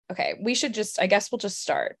okay, I guess we'll just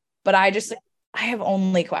start. But I have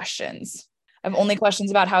only questions. I have only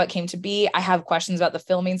questions about how it came to be. I have questions about the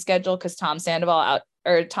filming schedule because Tom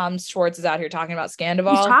Schwartz is out here talking about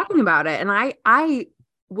Scandival. He's talking about it. And I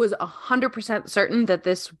was 100% certain that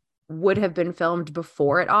this would have been filmed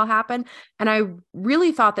before it all happened. And I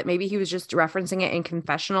really thought that maybe he was just referencing it in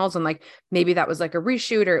confessionals and like maybe that was like a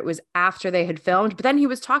reshoot or it was after they had filmed. But then he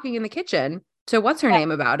was talking in the kitchen to what's her name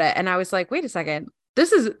about it. And I was like, wait a second.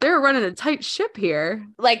 They're running a tight ship here.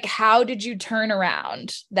 Like, how did you turn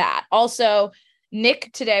around that? Also,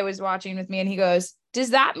 Nick today was watching with me and he goes,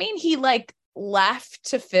 does that mean he like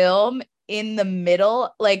left to film in the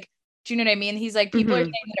middle? Like, do you know what I mean? He's like, people are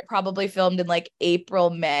saying that it probably filmed in like April,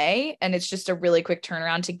 May, and it's just a really quick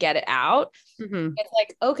turnaround to get it out. It's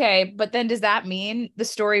like, okay, but then does that mean the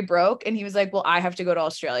story broke? And he was like, well, I have to go to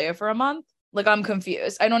Australia for a month. Like, I'm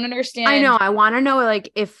confused. I don't understand. I know. I want to know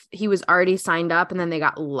like if he was already signed up and then they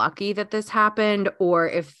got lucky that this happened, or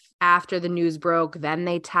if after the news broke, then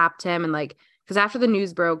they tapped him and like, because after the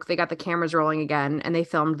news broke, they got the cameras rolling again and they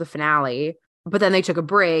filmed the finale. But then they took a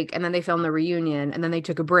break and then they filmed the reunion and then they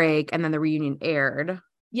took a break and then the reunion aired.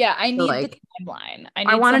 Yeah, I need the timeline.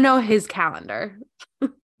 I want to know his calendar.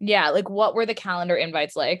 Yeah, like what were the calendar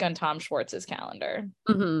invites like on Tom Schwartz's calendar?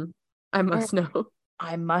 I must know.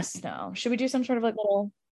 I must know. Should we do some sort of like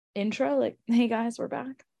little intro? Like, hey guys, we're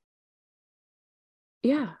back.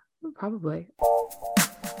 Yeah, probably.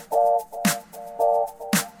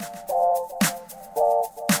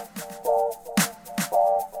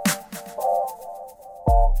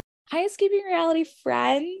 Hi, Escaping Reality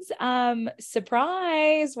friends.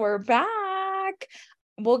 Surprise, we're back.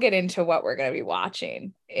 We'll get into what we're going to be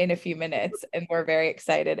watching in a few minutes, and we're very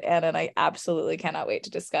excited. Anna and I absolutely cannot wait to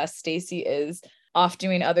discuss. Stacey is off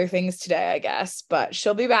doing other things today, I guess, but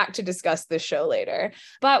she'll be back to discuss this show later.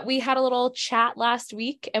 But we had a little chat last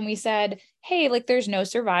week and we said, hey, like there's no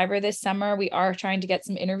Survivor this summer. We are trying to get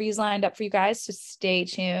some interviews lined up for you guys, so stay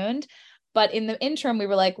tuned. But in the interim, we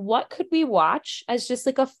were like, what could we watch as just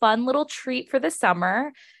like a fun little treat for the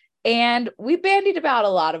summer? And we bandied about a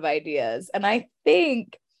lot of ideas. And I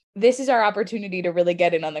think this is our opportunity to really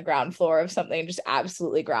get in on the ground floor of something just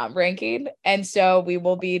absolutely groundbreaking. And so we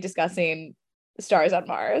will be discussing Stars on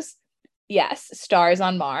Mars. Yes, Stars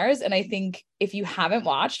on Mars. And I think if you haven't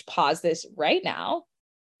watched, pause this right now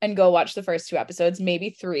and go watch the first 2 episodes, maybe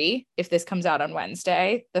 3. If this comes out on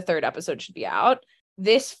Wednesday, the 3rd episode should be out.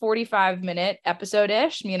 This 45-minute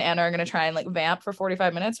episode-ish, me and Anna are going to try and like vamp for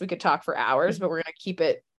 45 minutes. We could talk for hours, but we're going to keep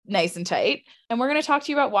it nice and tight. And we're going to talk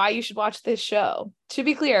to you about why you should watch this show. To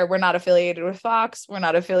be clear, we're not affiliated with Fox. We're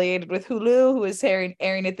not affiliated with Hulu, who is airing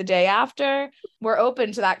it the day after. We're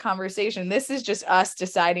open to that conversation. This is just us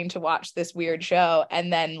deciding to watch this weird show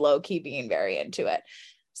and then low-key being very into it.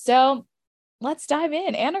 So let's dive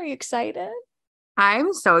in. Anna, are you excited?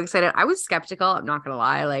 I'm so excited. I was skeptical. I'm not going to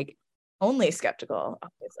lie. Like, only skeptical,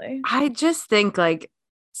 obviously. I just think like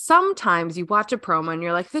sometimes you watch a promo and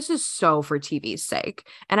you're like, this is so for TV's sake.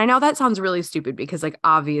 And I know that sounds really stupid because like,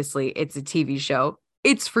 obviously it's a TV show.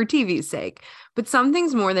 It's for TV's sake. But some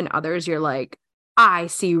things more than others, you're like, I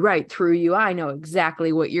see right through you. I know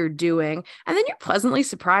exactly what you're doing. And then you're pleasantly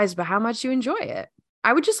surprised by how much you enjoy it.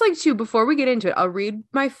 I would just like to, before we get into it, I'll read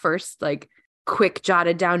my first like quick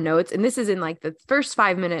jotted down notes. And this is in like the first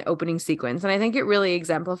 5-minute opening sequence. And I think it really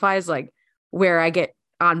exemplifies like where I get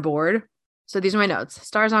on board. So these are my notes.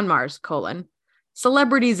 Stars on Mars, :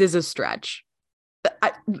 celebrities is a stretch.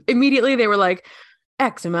 Immediately they were like,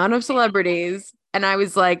 X amount of celebrities. And I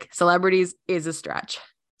was like, celebrities is a stretch.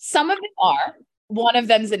 Some of them are. One of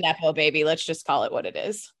them's a Nepo baby. Let's just call it what it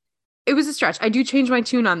is. It was a stretch. I do change my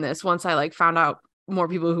tune on this once I like found out more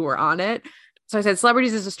people who were on it. So I said,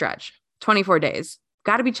 celebrities is a stretch. 24 days.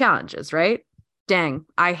 Got to be challenges, right? Dang,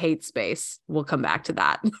 I hate space. We'll come back to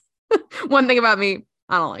that. One thing about me,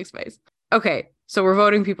 I don't like space. Okay, so we're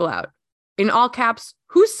voting people out. In all caps,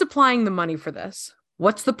 who's supplying the money for this?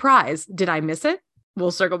 What's the prize? Did I miss it?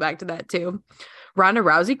 We'll circle back to that too. Ronda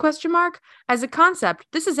Rousey ? As a concept,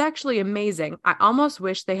 this is actually amazing. I almost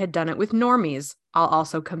wish they had done it with normies. I'll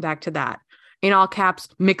also come back to that. In all caps,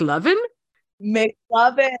 McLovin?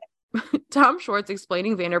 McLovin. Tom Schwartz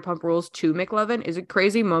explaining Vanderpump Rules to McLovin is a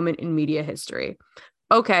crazy moment in media history.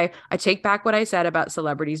 Okay, I take back what I said about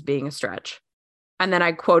celebrities being a stretch. And then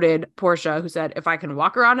I quoted Portia, who said, if I can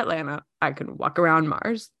walk around Atlanta, I can walk around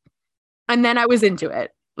Mars. And then I was into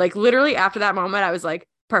it. Like literally after that moment, I was like,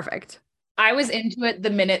 perfect. I was into it the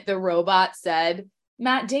minute the robot said,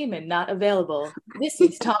 Matt Damon not available. This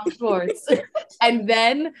is Tom Schwartz. And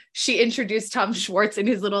then she introduced Tom Schwartz in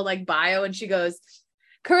his little like bio and she goes,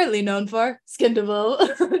 currently known for Skindival.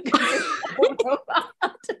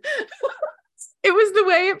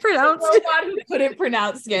 say it pronounced. Robot who couldn't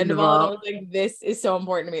pronounce Scandival. And I was like, this is so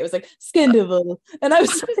important to me. It was like Scandival. And I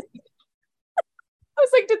was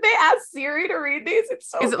like, did they ask Siri to read these? It's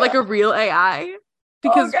so Is it good. like a real AI?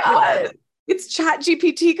 Because God, it's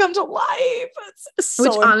ChatGPT come to life. It's so which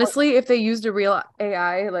important. honestly, if they used a real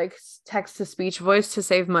AI like text to speech voice to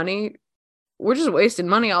save money, we're just wasting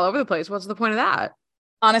money all over the place. What's the point of that?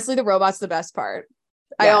 Honestly, the robot's the best part.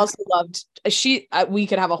 Yeah. I also loved we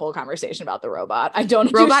could have a whole conversation about the robot. I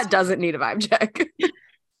don't Robot doesn't need a vibe check.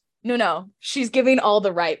 No. She's giving all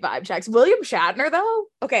the right vibe checks. William Shatner, though.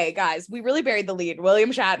 Okay, guys, we really buried the lead.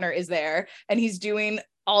 William Shatner is there and he's doing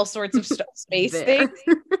all sorts of stuff. Space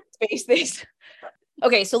things.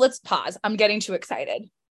 Okay, so let's pause. I'm getting too excited.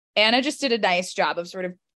 Anna just did a nice job of sort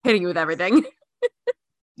of hitting you with everything.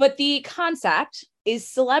 But the concept is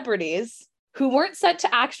celebrities who weren't sent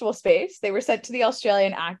to actual space. They were sent to the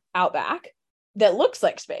Australian outback that looks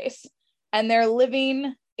like space. And they're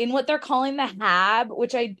living in what they're calling the hab,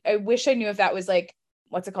 which I wish I knew if that was like,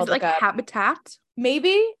 what's it called? Like a habitat?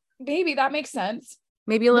 Maybe that makes sense.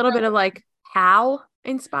 Maybe a little bit of like HAL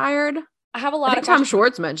inspired. I have a lot of Tom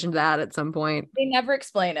Schwartz mentioned that at some point. They never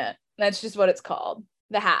explain it. That's just what it's called,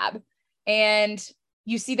 the hab. And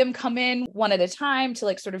you see them come in one at a time to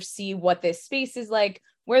like sort of see what this space is like,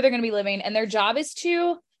 where they're going to be living. And their job is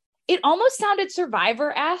it almost sounded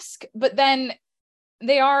Survivor-esque, but then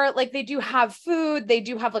they are like, they do have food. They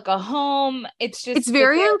do have like a home. It's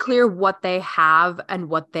very unclear what they have and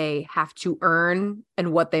what they have to earn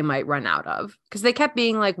and what they might run out of. Because they kept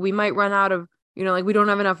being like, we might run out of, like we don't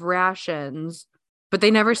have enough rations, but they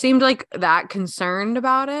never seemed like that concerned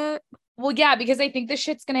about it. Well, yeah, because I think the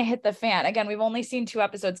shit's going to hit the fan. Again, we've only seen 2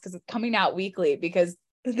 episodes because it's coming out weekly because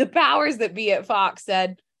the powers that be at Fox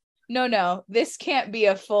said, no, this can't be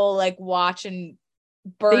a full like watch and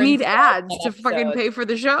burn. They need ads to fucking pay for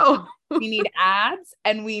the show. We need ads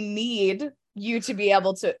and we need you to be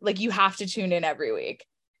able to, like, you have to tune in every week.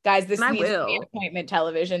 Guys, this needs to be appointment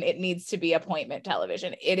television. It needs to be appointment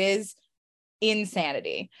television. It is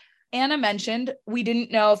insanity. Anna mentioned we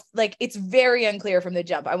didn't know if, like, it's very unclear from the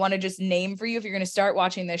jump. I want to just name for you, if you're going to start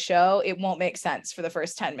watching this show, it won't make sense for the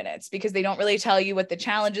first 10 minutes because they don't really tell you what the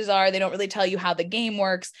challenges are. They don't really tell you how the game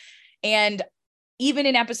works. And even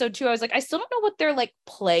in episode 2, I was like, I still don't know what they're like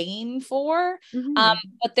playing for.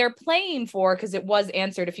 But they're playing for, because it was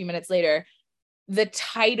answered a few minutes later, the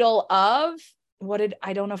title of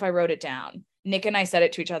I don't know if I wrote it down. Nick and I said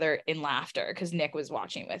it to each other in laughter because Nick was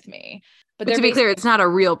watching with me. But to be clear, it's not a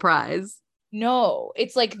real prize. No,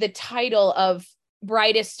 it's like the title of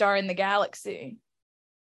brightest star in the galaxy.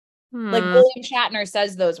 Like William Shatner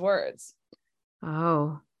says those words.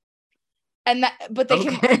 Oh. And but they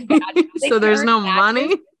can. They so there's no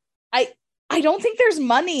money? I don't think there's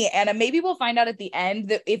money, Anna. Maybe we'll find out at the end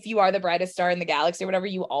that if you are the brightest star in the galaxy or whatever,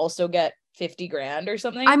 you also get 50 grand or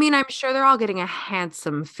something. I mean, I'm sure they're all getting a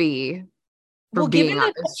handsome fee for being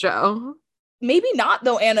on this show. Maybe not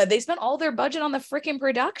though, Anna. They spent all their budget on the freaking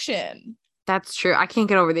production. That's true. I can't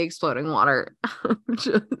get over the exploding water.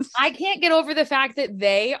 I can't get over the fact that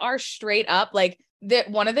they are straight up like that.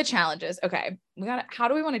 One of the challenges. Okay, how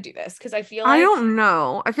do we want to do this? Because I feel like, I don't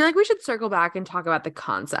know. I feel like we should circle back and talk about the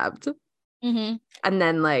concept. Mm-hmm. And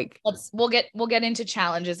then like we'll get into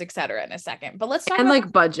challenges, etc. in a second. But let's talk about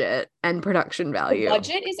like budget and production value. The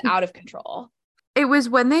budget is out of control. It was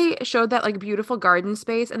when they showed that like beautiful garden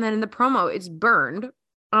space, and then in the promo it's burned. And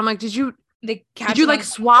I'm like, did you like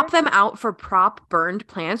swap them out for prop burned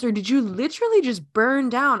plants, or did you literally just burn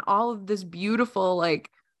down all of this beautiful like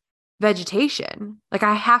vegetation? Like,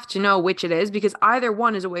 I have to know which it is because either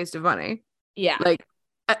one is a waste of money. Yeah. Like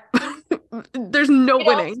there's no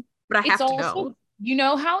winning, but I have to know. You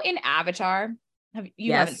know how in Avatar, haven't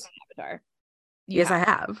seen Avatar? I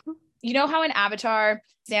have. You know how in Avatar,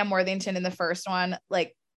 Sam Worthington in the first one,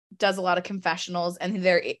 like, does a lot of confessionals, and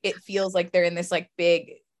it feels like they're in this like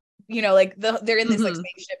big, like they're in this like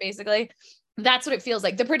spaceship, basically. That's what it feels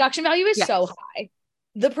like. The production value is so high.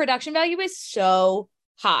 The production value is so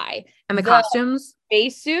high. And the costumes?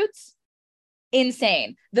 Spacesuits,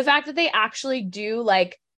 insane. The fact that they actually do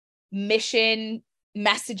like mission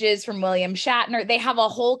messages from William Shatner. They have a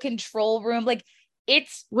whole control room. Like,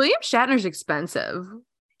 it's William Shatner's expensive.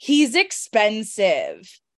 He's expensive.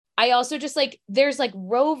 I also just like, there's like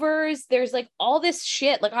rovers, there's like all this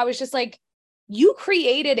shit. Like, I was just like, you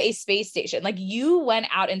created a space station. Like, you went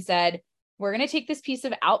out and said, we're going to take this piece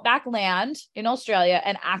of outback land in Australia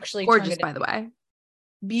and actually gorgeous, by the way.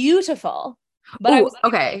 Beautiful. But I was like,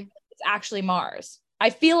 okay. It's actually Mars. I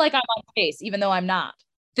feel like I'm on space, even though I'm not.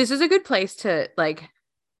 This is a good place to like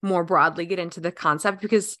more broadly get into the concept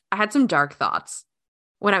because I had some dark thoughts.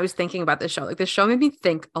 when I was thinking about this show. Like, this show made me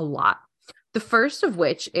think a lot. The first of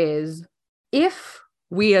which is, if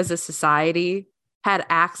we as a society had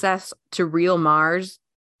access to real Mars,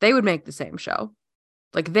 they would make the same show.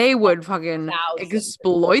 Like, they would fucking 1,000%.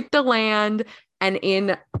 exploit the land. And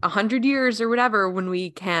in 100 years or whatever, when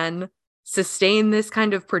we can sustain this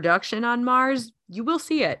kind of production on Mars, you will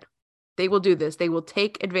see it. They will do this. They will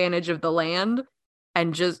take advantage of the land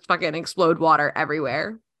and just fucking explode water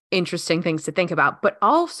everywhere. Interesting things to think about. But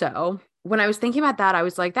also, when I was thinking about that, I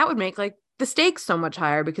was like, that would make like the stakes so much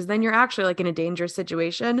higher, because then you're actually like in a dangerous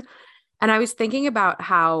situation. And I was thinking about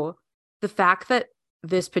how the fact that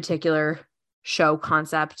this particular show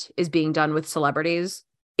concept is being done with celebrities,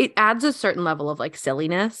 it adds a certain level of like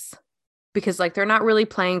silliness, because like they're not really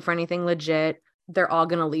playing for anything legit. They're all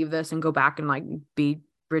going to leave this and go back and like be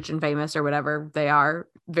rich and famous or whatever they are,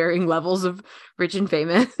 varying levels of rich and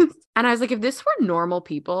famous. And I was like, if this were normal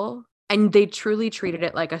people and they truly treated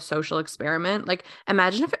it like a social experiment, like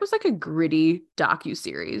imagine if it was like a gritty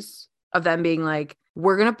docuseries of them being like,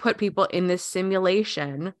 we're going to put people in this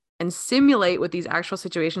simulation and simulate what these actual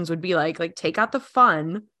situations would be like take out the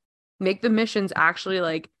fun, make the missions actually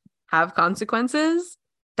like have consequences.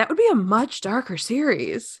 That would be a much darker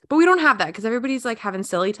series. But we don't have that because everybody's like having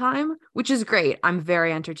silly time, which is great. I'm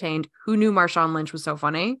very entertained. Who knew Marshawn Lynch was so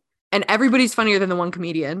funny? And everybody's funnier than the one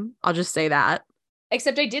comedian. I'll just say that.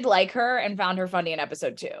 Except I did like her and found her funny in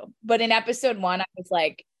episode 2. But in episode 1, I was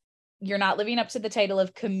like, you're not living up to the title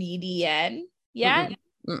of comedian yet.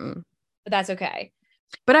 Mm-mm. But that's okay.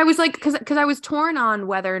 But I was like, because I was torn on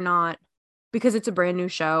whether or not, because it's a brand new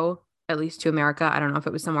show, at least to America. I don't know if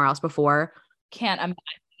it was somewhere else before. Can't imagine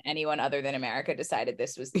anyone other than America decided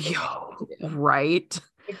this was right.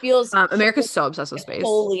 It feels America's so obsessed with space.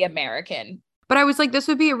 Wholly American. But I was like, this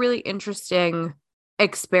would be a really interesting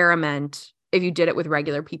experiment if you did it with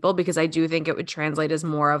regular people, because I do think it would translate as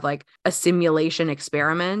more of like a simulation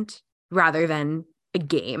experiment rather than a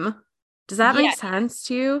game. Does that make sense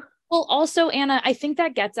to you? Well, also, Anna, I think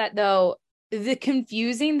that gets at, though, the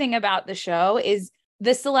confusing thing about the show is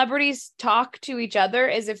the celebrities talk to each other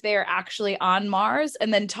as if they are actually on Mars,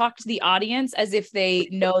 and then talk to the audience as if they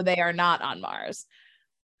know they are not on Mars,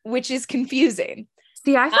 which is confusing.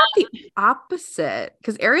 See, I thought the opposite,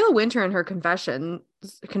 because Ariel Winter in her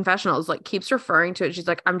confessionals like keeps referring to it. She's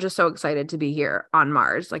like, I'm just so excited to be here on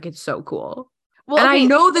Mars. Like, it's so cool. Well, and okay, I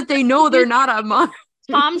know that they know they're not on Mars.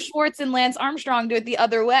 Tom Schwartz and Lance Armstrong do it the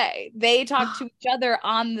other way. They talk to each other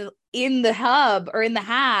in the hub or in the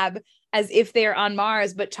hab as if they're on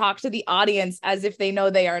Mars, but talk to the audience as if they know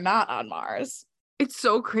they are not on Mars. It's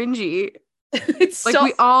so cringy. It's like,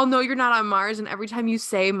 we all know you're not on Mars, and every time you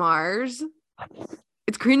say Mars,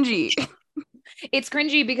 it's cringy. It's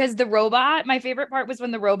cringy because the robot, my favorite part was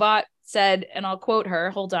when the robot said, and I'll quote her,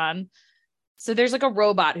 hold on. So there's like a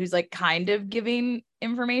robot who's like kind of giving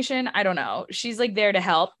information. I don't know. She's like there to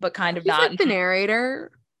help, but kind of not. Like the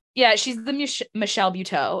narrator. Yeah, she's the Michelle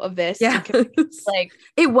Buteau of this. Yeah. Like,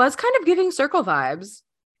 it was kind of giving Circle vibes.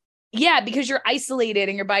 Yeah, because you're isolated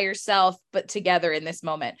and you're by yourself, but together in this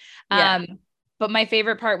moment. Yeah. But my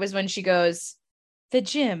favorite part was when she goes, the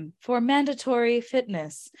gym for mandatory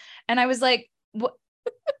fitness. And I was like, what?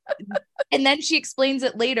 And then she explains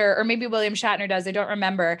it later, or maybe William Shatner does. I don't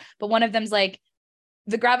remember. But one of them's like,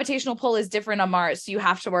 the gravitational pull is different on Mars, so you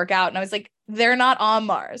have to work out. And I was like, they're not on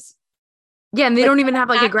Mars. Yeah, and they don't even have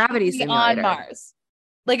like a gravity simulator on Mars.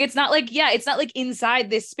 Like, it's not like, it's not like inside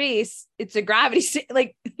this space. It's a gravity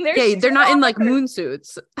like they're not in like moon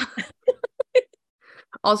suits.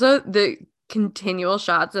 Also, the continual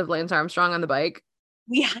shots of Lance Armstrong on the bike.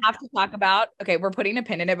 We have to talk about, okay, we're putting a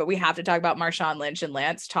pin in it, but we have to talk about Marshawn Lynch and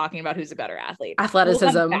Lance talking about who's a better athlete.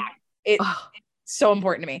 Athleticism. It's so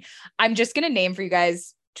important to me. I'm just going to name for you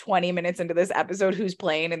guys 20 minutes into this episode who's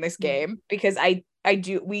playing in this game, because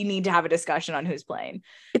we need to have a discussion on who's playing.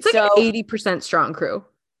 It's like an 80% strong crew.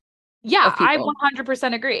 Yeah, I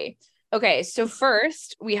 100% agree. Okay, so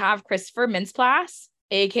first we have Christopher Mintz-Plasse,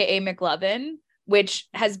 aka McLovin, which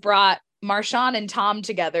has brought Marshawn and Tom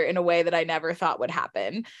together in a way that I never thought would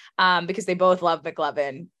happen, because they both love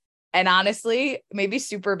McLovin. And honestly, maybe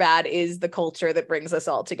Superbad is the culture that brings us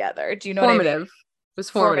all together. Do you know formative. What I mean? It was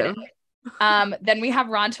formative. Then we have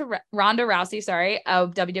Ronda Rousey, a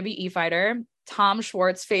WWE fighter. Tom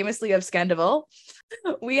Schwartz, famously of Scandival.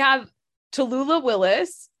 We have Tallulah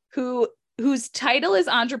Willis, whose title is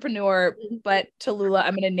entrepreneur, but Tallulah,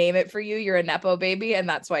 I'm going to name it for you. You're a Nepo baby, and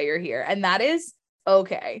that's why you're here. And that is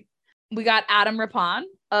okay. We got Adam Rippon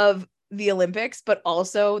of the Olympics, but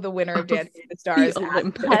also the winner of Dancing with the Stars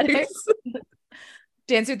Athletics.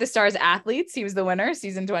 Dancing with the Stars Athletes. He was the winner,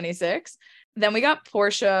 season 26. Then we got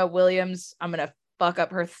Portia Williams. I'm going to fuck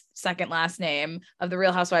up her second last name, of the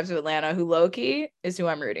Real Housewives of Atlanta, who low-key is who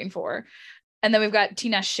I'm rooting for. And then we've got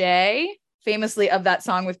Tinashe, famously of that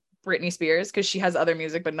song with Britney Spears, because she has other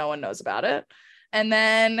music, but no one knows about it. And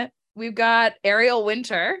then we've got Ariel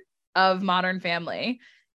Winter of Modern Family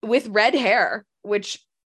with red hair, which,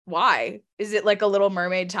 why? Is it like a Little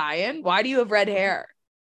Mermaid tie-in? Why do you have red hair?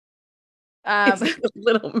 It's like a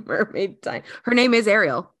Little Mermaid tie. Her name is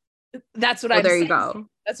Ariel. That's what I'm there saying. You go.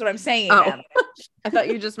 That's what I'm saying. Oh. I thought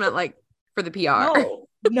you just meant like for the PR.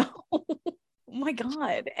 No. Oh my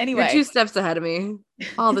God. Anyway. You're 2 steps ahead of me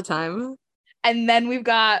all the time. And then we've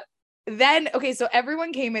got, okay, so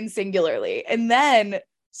everyone came in singularly. And then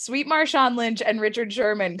Sweet Marshawn Lynch and Richard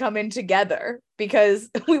Sherman come in together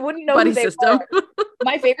because we wouldn't know Buddy who they system. were.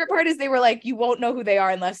 My favorite part is they were like, you won't know who they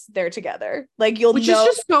are unless they're together. Like Which is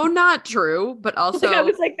just so not true, but also I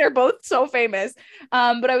was like, they're both so famous.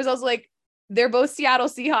 But I was also like, they're both Seattle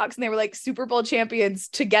Seahawks and they were like Super Bowl champions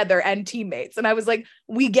together and teammates. And I was like,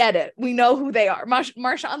 we get it. We know who they are.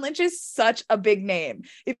 Marshawn Lynch is such a big name.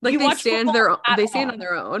 If like you they watch stand on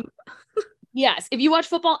their own. Yes. If you watch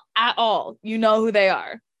football at all, you know who they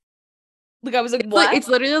are. Like I was like, what? It's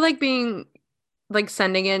literally like being like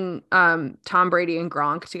sending in Tom Brady and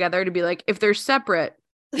Gronk together to be like, if they're separate,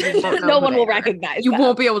 no one will recognize you them.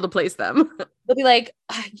 won't be able to place them. They'll be like,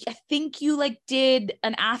 I think you like did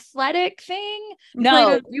an athletic thing.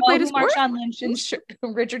 You played a sport? Marshawn Lynch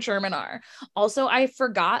and Richard Sherman are. Also, I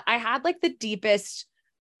forgot I had like the deepest,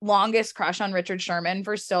 longest crush on Richard Sherman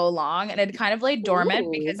for so long, and it kind of laid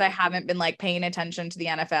dormant because I haven't been like paying attention to the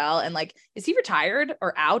NFL. And like, is he retired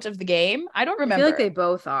or out of the game? I don't remember. I feel like they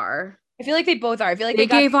both are. I feel like they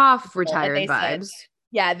gave off retired vibes.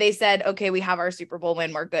 They said, okay, we have our Super Bowl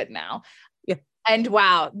win. We're good now. Yeah. And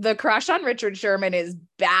wow, the crush on Richard Sherman is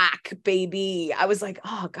back, baby. I was like,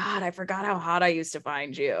 oh God, I forgot how hot I used to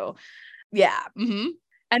find you. Yeah. Mm-hmm.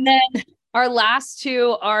 And then our last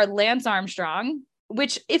two are Lance Armstrong,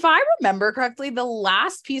 which if I remember correctly, the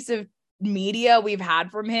last piece of media we've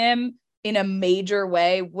had from him in a major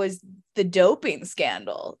way was the doping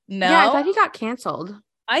scandal. No, yeah, I thought he got canceled.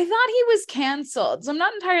 I thought he was canceled. So I'm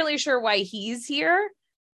not entirely sure why he's here.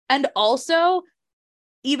 And also,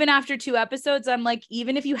 even after 2 episodes, I'm like,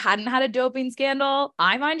 even if you hadn't had a doping scandal,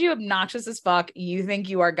 I find you obnoxious as fuck. You think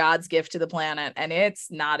you are God's gift to the planet, and it's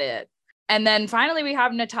not it. And then finally, we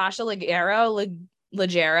have Natasha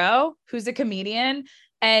Leggero, who's a comedian,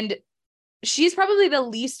 and she's probably the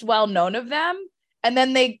least well-known of them. And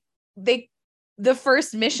then the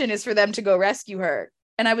first mission is for them to go rescue her.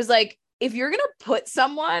 And I was like, if you're gonna put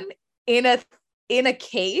someone in a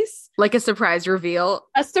case, like a surprise reveal,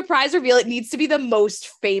 it needs to be the most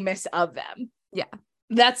famous of them. Yeah,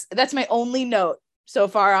 that's my only note so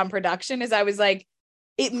far on production. Is I was like,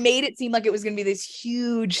 it made it seem like it was gonna be this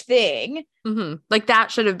huge thing. Mm-hmm. Like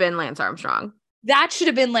that should have been Lance Armstrong.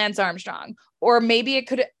 Or maybe it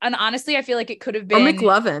could. And honestly, I feel like it could have been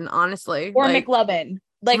McLovin. Honestly, McLovin.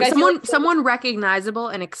 Like someone recognizable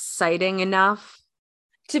and exciting enough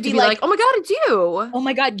to be like, oh my God, it's you. Oh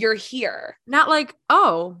my God, you're here. Not like,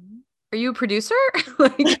 oh, are you a producer?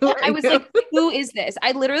 I was like, who is this?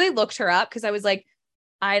 I literally looked her up because I was like,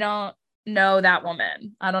 I don't know that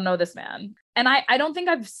woman. I don't know this man. And I don't think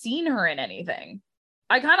I've seen her in anything.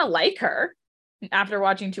 I kind of like her after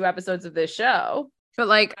watching 2 episodes of this show. But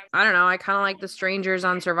like, I don't know. I kind of like the strangers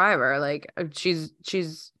on Survivor. Like she's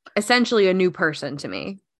essentially a new person to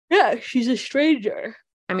me. Yeah, she's a stranger.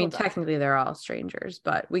 I mean, technically they're all strangers,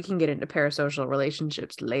 but we can get into parasocial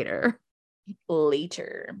relationships later. But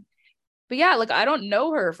yeah, like I don't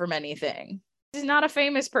know her from anything. She's not a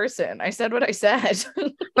famous person. I said what I said.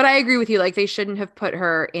 But I agree with you. Like they shouldn't have put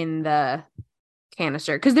her in the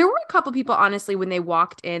canister. Because there were a couple people, honestly, when they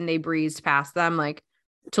walked in, they breezed past them, like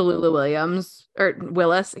Tallulah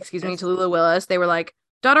Willis. They were like,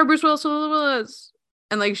 daughter Bruce Willis, Tallulah Willis.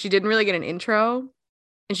 And like she didn't really get an intro.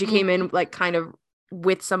 And she came in like kind of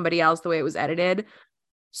with somebody else the way it was edited.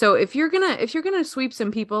 So if you're gonna sweep some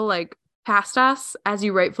people like past us, as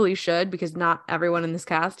you rightfully should, because not everyone in this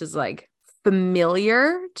cast is like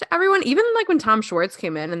familiar to everyone. Even like when Tom Schwartz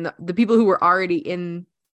came in and the people who were already in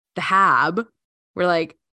the Hab were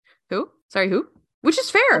like, who? Which is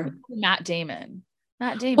fair. Matt Damon.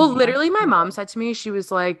 Well, literally my mom said to me, she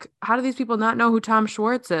was like, how do these people not know who Tom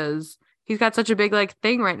Schwartz is? He's got such a big like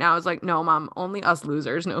thing right now. I was like, no, Mom, only us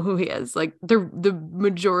losers know who he is. Like the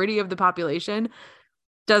majority of the population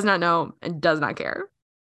does not know and does not care.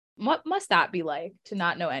 What must that be like to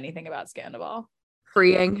not know anything about Scandal?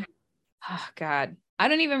 Freeing. Oh God. I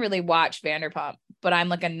don't even really watch Vanderpump, but I'm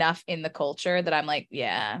like enough in the culture that I'm like,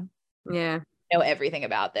 yeah, I know everything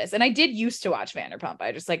about this. And I did used to watch Vanderpump.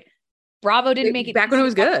 I just like Bravo didn't make it back when it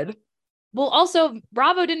was good. Well, also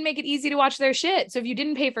Bravo didn't make it easy to watch their shit. So if you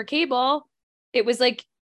didn't pay for cable, it was like,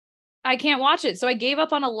 I can't watch it. So I gave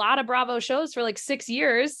up on a lot of Bravo shows for like 6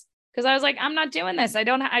 years because I was like, I'm not doing this. I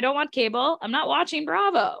don't want cable. I'm not watching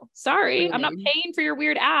Bravo. Sorry. Really? I'm not paying for your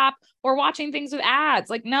weird app or watching things with ads.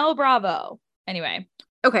 Like, no, Bravo. Anyway.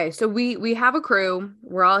 Okay, so we have a crew.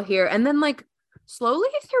 We're all here. And then like slowly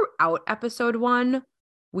throughout episode 1,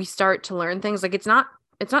 we start to learn things. Like it's not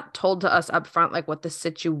told to us up front like what the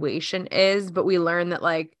situation is, but we learn that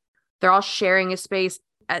like they're all sharing a space.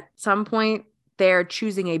 At some point, they're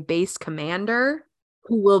choosing a base commander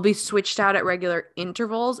who will be switched out at regular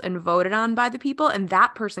intervals and voted on by the people, and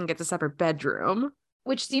that person gets a separate bedroom.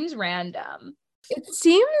 Which seems random. It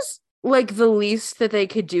seems like the least that they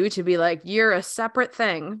could do to be like, you're a separate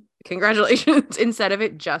thing. Congratulations, instead of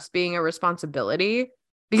it just being a responsibility.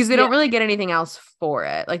 Because they don't really get anything else for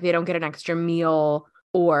it. Like they don't get an extra meal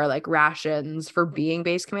or like rations for being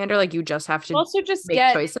base commander. Like you just have to also just make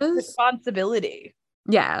get choices. Responsibility.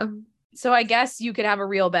 Yeah. So I guess you could have a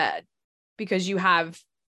real bed because you have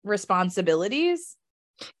responsibilities.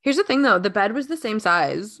 Here's the thing though, the bed was the same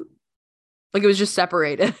size. Like it was just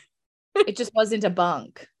separated. It just wasn't a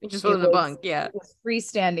bunk. It just wasn't a bunk. Yeah. It was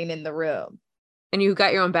freestanding in the room. And you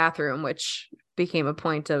got your own bathroom, which became a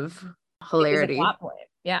point of hilarity. It was a plot point.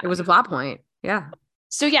 Yeah. It was a plot point. Yeah.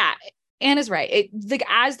 So yeah, Anna's right. Like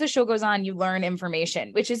as the show goes on, you learn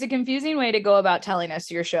information, which is a confusing way to go about telling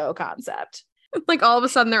us your show concept. Like all of a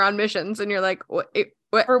sudden they're on missions and you're like, what?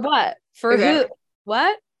 For what? For okay. who?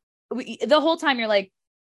 What? The whole time you're like,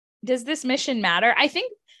 does this mission matter? I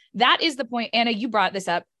think that is the point. Anna, you brought this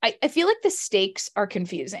up. I feel like the stakes are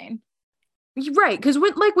confusing. Right. Because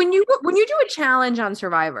when you do a challenge on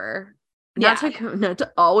Survivor, not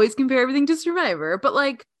to always compare everything to Survivor, but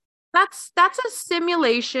like that's a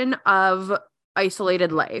simulation of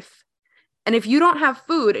isolated life. And if you don't have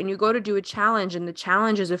food and you go to do a challenge and the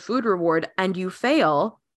challenge is a food reward and you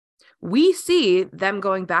fail, we see them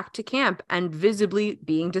going back to camp and visibly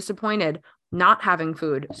being disappointed, not having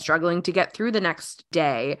food, struggling to get through the next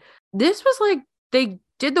day. This was like they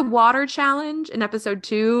did the water challenge in episode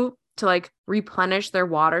 2 to like replenish their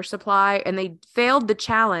water supply and they failed the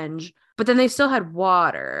challenge, but then they still had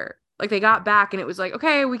water. Like they got back and it was like,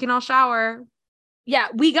 okay, we can all shower. Yeah,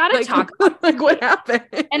 we got to talk about like what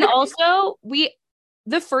happened. And also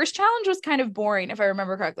the first challenge was kind of boring, if I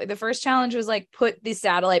remember correctly. The first challenge was like put the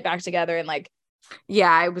satellite back together and like,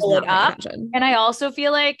 yeah, I was not paying attention. And I also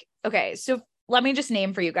feel like, okay, so let me just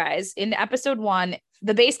name for you guys. In episode 1,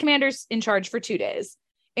 the base commander's in charge for 2 days.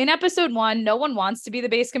 In episode 1, no one wants to be the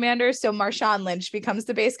base commander, so Marshawn Lynch becomes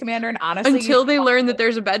the base commander. And honestly, until they learn that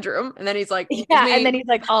there's a bedroom, and then he's like, yeah, and then he's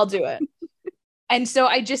like, I'll do it. And so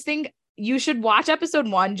I just think you should watch episode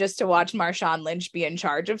 1 just to watch Marshawn Lynch be in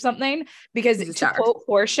charge of something. Because to quote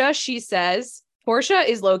Portia, she says, Portia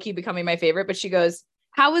is low-key becoming my favorite, but she goes,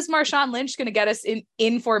 how is Marshawn Lynch going to get us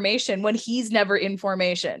in formation when he's never in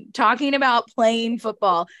formation? Talking about playing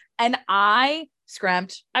football. And I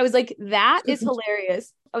scramped. I was like, that is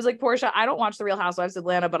hilarious. I was like, Portia, I don't watch The Real Housewives of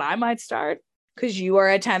Atlanta, but I might start because you are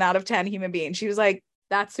a 10 out of 10 human being. She was like,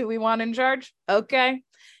 that's who we want in charge. Okay.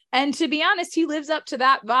 And to be honest, he lives up to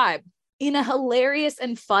that vibe in a hilarious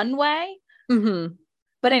and fun way. Mm-hmm.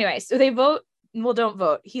 But anyway, so they vote. Well, don't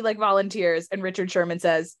vote. He like volunteers and Richard Sherman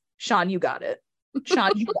says, Sean, you got it.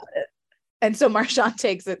 Sean, you got it. And so Marshawn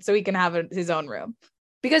takes it so he can have his own room.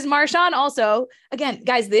 Because Marshawn also, again,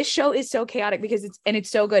 guys, this show is so chaotic because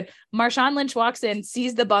it's so good. Marshawn Lynch walks in,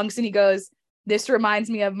 sees the bunks, and he goes, this reminds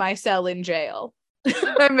me of my cell in jail.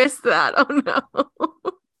 I missed that. Oh no.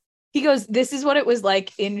 He goes, this is what it was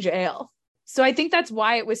like in jail. So I think that's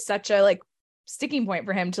why it was such a like sticking point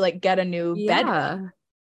for him to like get a new bedroom.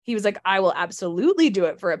 He was like, I will absolutely do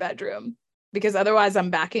it for a bedroom because otherwise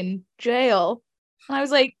I'm back in jail. And I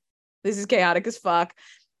was like, this is chaotic as fuck.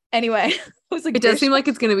 Anyway, I was like, it does seem like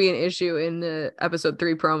it's going to be an issue in the episode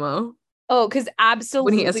 3 promo. Oh, because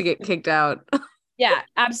absolutely. When he has to get kicked out. Yeah,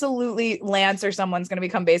 absolutely. Lance or someone's going to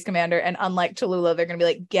become base commander. And unlike Tallulah, they're going to be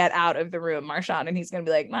like, get out of the room, Marshawn. And he's going to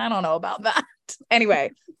be like, I don't know about that.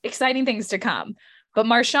 Anyway, exciting things to come. But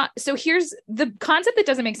Marshawn, so here's the concept that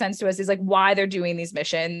doesn't make sense to us is like why they're doing these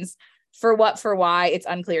missions. For what, for why, it's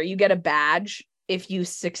unclear. You get a badge if you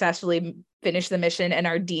successfully finish the mission and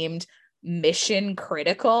are deemed mission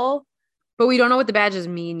critical. But we don't know what the badges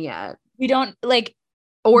mean yet. We don't like,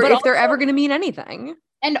 or if they're ever going to mean anything.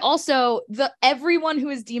 And also everyone who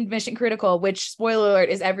is deemed mission critical, which spoiler alert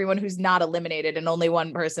is everyone who's not eliminated and only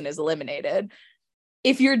one person is eliminated.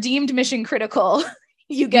 If you're deemed mission critical,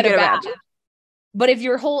 you get a badge. But if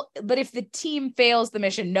the team fails the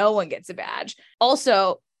mission, no one gets a badge.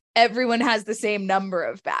 Also, everyone has the same number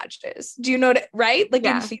of badges. Do you know what, right? Like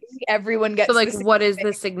in theory, everyone gets so like the what is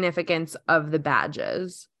the significance of the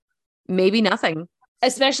badges? Maybe nothing.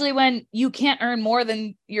 Especially when you can't earn more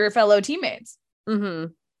than your fellow teammates.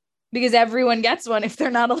 Because everyone gets one if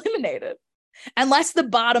they're not eliminated. Unless the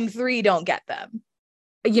bottom 3 don't get them.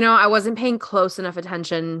 You know, I wasn't paying close enough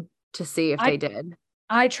attention to see if they did.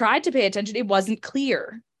 I tried to pay attention. It wasn't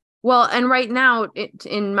clear. Well, and right now,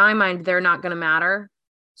 in my mind, they're not going to matter.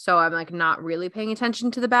 So I'm like not really paying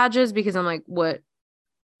attention to the badges because I'm like, what?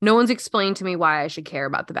 No one's explained to me why I should care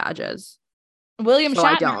about the badges. William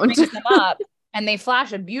Shatner brings them up and they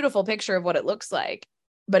flash a beautiful picture of what it looks like.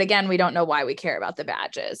 But again, we don't know why we care about the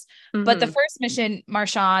badges. But the first mission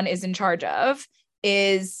Marchand is in charge of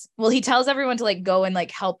is, well, he tells everyone to like go and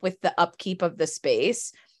like help with the upkeep of the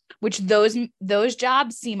space, which those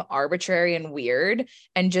jobs seem arbitrary and weird,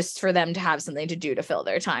 and just for them to have something to do to fill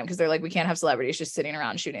their time, because they're like, we can't have celebrities just sitting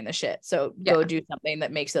around shooting the shit. So go do something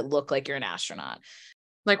that makes it look like you're an astronaut.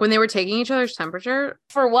 Like when they were taking each other's temperature.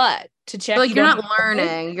 For what? To check. Like you're not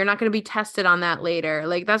learning. You're not going to be tested on that later.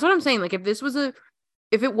 Like that's what I'm saying. Like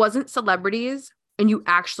if it wasn't celebrities and you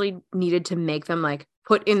actually needed to make them like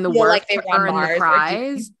put in the work like they to earn the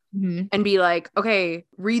prize Mm-hmm. and be like, okay,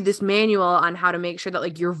 read this manual on how to make sure that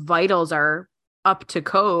like your vitals are up to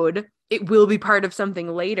code. It will be part of something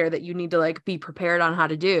later that you need to like be prepared on how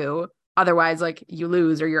to do. Otherwise, like you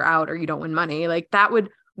lose or you're out or you don't win money. Like that would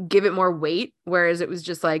give it more weight. Whereas it was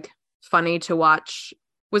just like funny to watch.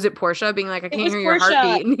 Was it Portia being like, I can't hear your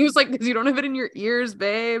heartbeat? And he was like, because you don't have it in your ears,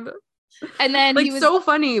 babe. And then like he was so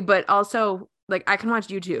funny, but also like I can watch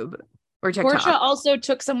YouTube or TikTok. Portia also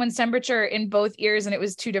took someone's temperature in both ears and it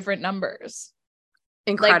was 2 different numbers.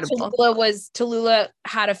 Incredible. Like Tallulah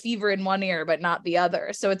had a fever in one ear, but not the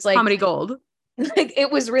other. So it's like comedy gold. Like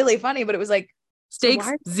it was really funny, but it was like stakes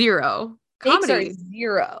so 0. Comedy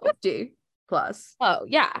 0. 50 plus. Oh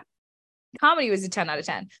yeah. Comedy was a 10 out of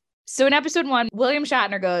 10. So in episode 1, William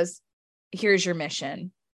Shatner goes, here's your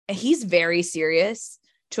mission. And he's very serious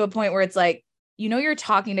to a point where it's like, you know, you're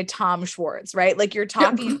talking to Tom Schwartz, right? Like you're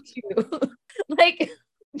talking to like,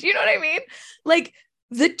 do you know what I mean? Like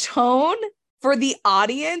the tone for the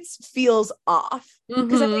audience feels off.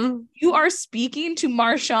 Because I'm like, you are speaking to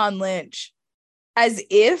Marshawn Lynch as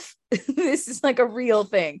if this is like a real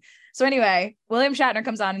thing. So anyway, William Shatner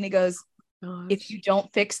comes on and he goes, if you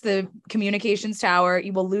don't fix the communications tower,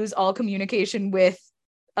 you will lose all communication with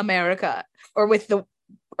America or with the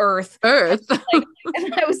Earth. And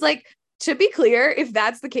I was like, to be clear, if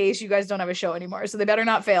that's the case, you guys don't have a show anymore. So they better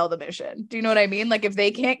not fail the mission. Do you know what I mean? Like if they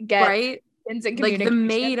can't get right, like the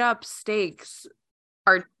made up stakes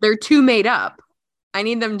they're too made up. I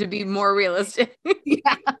need them to be more realistic.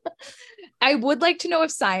 Yeah. I would like to know if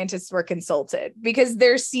scientists were consulted, because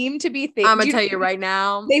there seem to be things. I'm gonna tell you right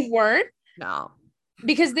now, they weren't. No,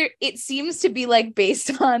 because it seems to be like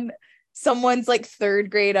based on someone's like 3rd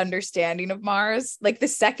grade understanding of Mars, like the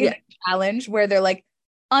second challenge where they're like,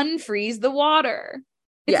 unfreeze the water.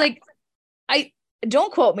 It's like, I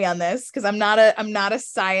don't quote me on this because I'm not a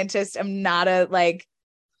scientist. I'm not a like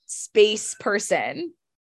space person,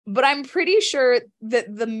 but I'm pretty sure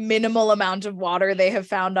that the minimal amount of water they have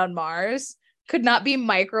found on Mars could not be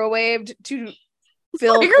microwaved to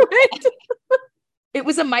fill. It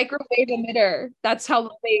was a microwave emitter. That's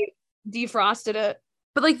how they defrosted it.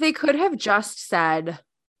 But like they could have just said,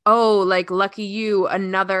 oh, like lucky you,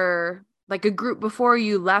 another like a group before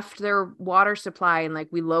you left their water supply and like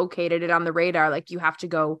we located it on the radar. Like you have to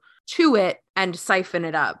go to it and siphon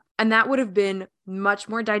it up. And that would have been much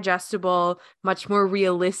more digestible, much more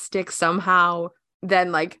realistic somehow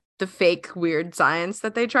than like the fake weird science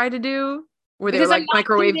that they try to do where they like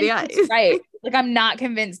microwave the ice. Right. Like I'm not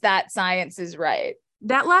convinced that science is right.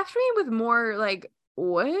 That left me with more like,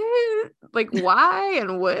 what? Like why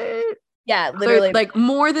and what? Yeah, literally. Like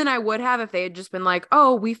more than I would have if they had just been like,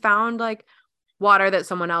 oh, we found like water that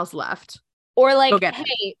someone else left. Or like,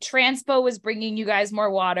 hey, Transpo was bringing you guys more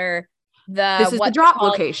water. This is the drop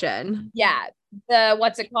location. Yeah. The,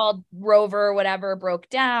 what's it called? Rover or whatever broke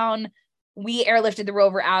down. We airlifted the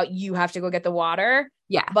rover out. You have to go get the water.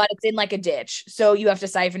 Yeah. But it's in like a ditch. So you have to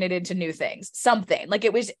siphon it into new things. Something like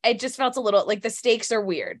it just felt a little like the stakes are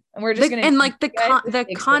weird. And we're just going to. And like the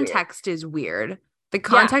context is weird. The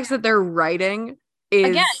context that they're writing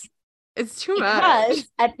is, again, it's too much. Because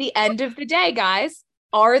at the end of the day, guys,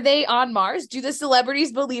 are they on Mars? Do the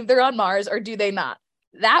celebrities believe they're on Mars or do they not?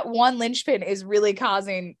 That one linchpin is really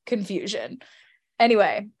causing confusion.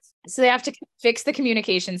 Anyway, so they have to fix the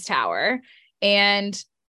communications tower, and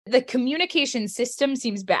the communication system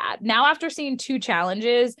seems bad. Now, after seeing 2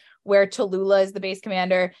 challenges where Tallulah is the base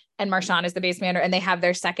commander and Marshawn is the base commander, and they have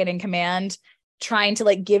their second in command trying to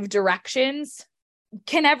like give directions.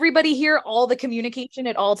 Can everybody hear all the communication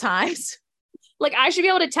at all times? Like I should be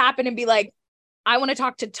able to tap in and be like, I want to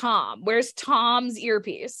talk to Tom. Where's Tom's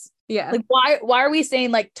earpiece? Yeah. Like why are we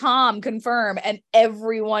saying like Tom confirm and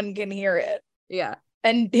everyone can hear it? Yeah.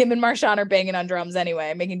 And him and Marshawn are banging on drums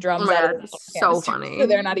anyway, making drums out of so funny. So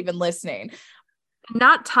they're not even listening.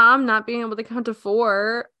 Not Tom not being able to count to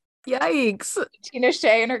 4. Yikes. Tina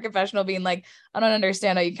Shey in her confessional being like, I don't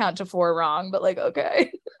understand how you count to 4 wrong, but like,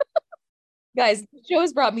 okay. Guys, the show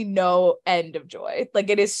has brought me no end of joy. Like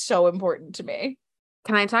it is so important to me.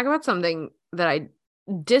 Can I talk about something that I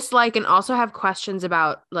dislike and also have questions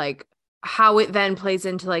about, like how it then plays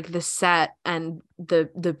into like the set and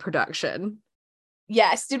the production?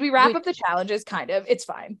 Yes. Did we wrap up the challenges? Kind of. It's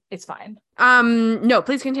fine. No,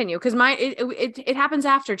 please continue, because it happens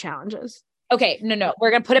after challenges. Okay, no.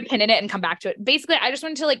 We're gonna put a pin in it and come back to it. Basically, I just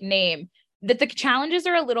wanted to like name that the challenges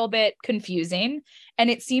are a little bit confusing, and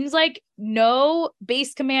it seems like no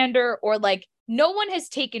base commander or like no one has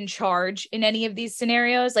taken charge in any of these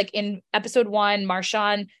scenarios. Like in episode 1,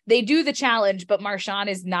 Marshawn, they do the challenge, but Marshawn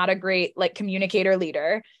is not a great like communicator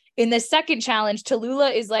leader. In the second challenge,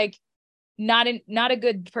 Tallulah is like not a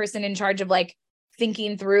good person in charge of like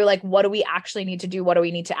thinking through like what do we actually need to do, what do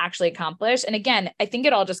we need to actually accomplish. And again, I think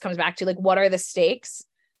it all just comes back to like what are the stakes,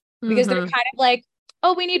 because they're kind of like,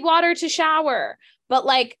 oh, we need water to shower, but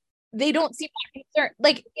like they don't seem that concerned.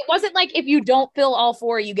 Like it wasn't like if you don't fill all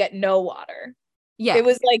 4 you get no water. Yeah, it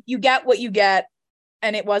was like you get what you get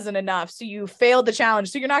and it wasn't enough, so you failed the challenge,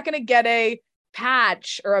 so you're not going to get a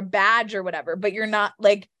patch or a badge or whatever, but you're not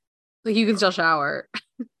like you can still shower.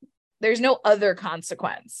 There's no other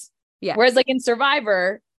consequence. Yeah. Whereas like in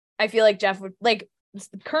Survivor, I feel like Jeff would like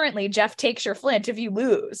currently Jeff takes your flint if you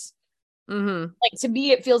lose. Like to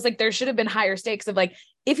me, it feels like there should have been higher stakes of like,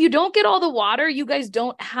 if you don't get all the water, you guys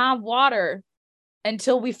don't have water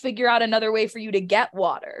until we figure out another way for you to get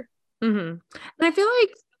water. And I feel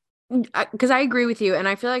like, because I agree with you, and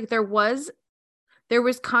I feel like there was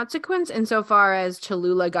consequence insofar as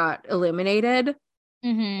Tallulah got eliminated.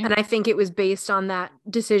 And I think it was based on that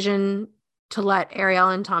decision to let Ariel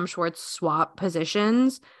and Tom Schwartz swap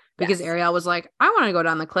positions, because Ariel was like, I want to go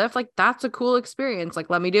down the cliff. Like, that's a cool experience. Like,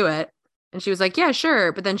 let me do it. And she was like, yeah,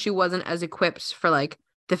 sure. But then she wasn't as equipped for like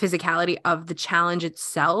the physicality of the challenge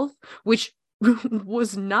itself, which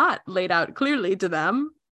was not laid out clearly to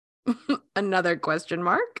them. Another question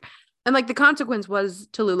mark. And like the consequence was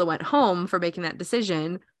Tallulah went home for making that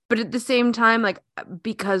decision. But at the same time, like,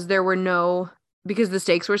 because the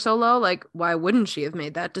stakes were so low, like, why wouldn't she have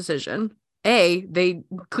made that decision? A, they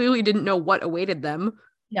clearly didn't know what awaited them.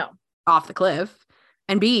 No. Off the cliff.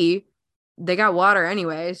 And B, they got water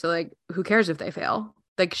anyway. So like, who cares if they fail?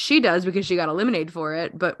 Like she does because she got eliminated for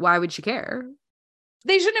it. But why would she care?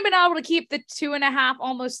 They shouldn't have been able to keep the 2.5,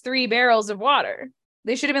 almost 3 barrels of water.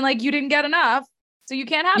 They should have been like, you didn't get enough, so you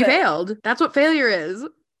can't have it. You failed. That's what failure is.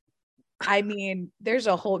 I mean, there's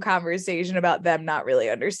a whole conversation about them not really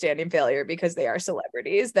understanding failure because they are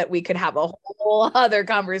celebrities that we could have a whole other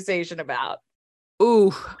conversation about.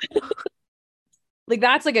 Ooh. Like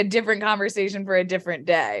that's like a different conversation for a different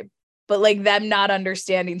day. But like them not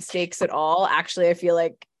understanding stakes at all, actually, I feel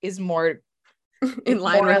like is more in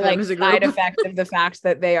line with like them as a side group. effect of the fact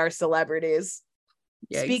that they are celebrities.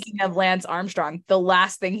 Yikes. Speaking of Lance Armstrong, the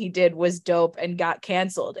last thing he did was dope and got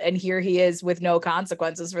canceled. And here he is with no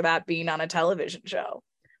consequences for that being on a television show.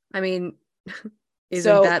 I mean,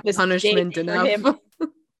 isn't that punishment enough?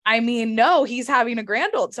 I mean, no, he's having a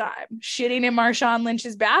grand old time shitting in Marshawn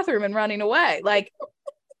Lynch's bathroom and running away. Like,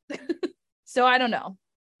 so I don't know.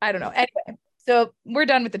 Anyway, so we're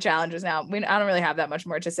done with the challenges now. I don't really have that much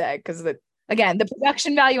more to say because again, the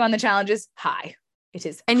production value on the challenge is high. It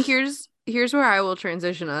is. And here's where I will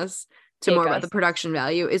transition us to more about the production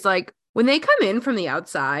value is like when they come in from the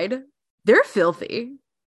outside, they're filthy.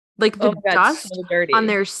 Like the dust so on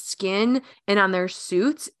their skin and on their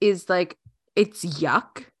suits is like, it's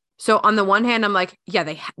yuck. So on the one hand, I'm like,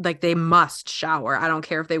 yeah, they must shower. I don't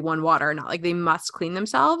care if they won water or not. Like they must clean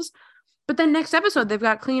themselves. But then next episode, they've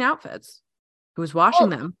got clean outfits. Who's washing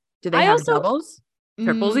them? Do they have doubles?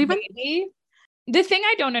 Triples even? Maybe. The thing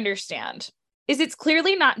I don't understand is it's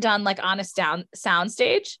clearly not done like on a sound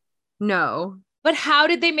stage. No. But how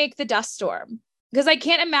did they make the dust storm? Because I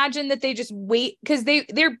can't imagine that they just wait because they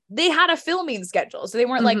had a filming schedule. So they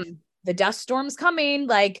weren't like the dust storm's coming,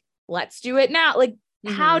 like let's do it now. Like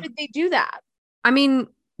how did they do that? I mean,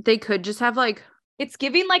 they could just have like it's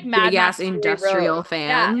giving like Mad Max industrial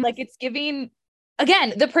fan. Yeah, like it's giving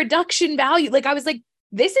again the production value. Like I was like,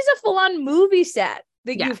 this is a full-on movie set.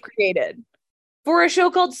 that Yeah. you've created for a show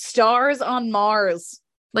called Stars on Mars.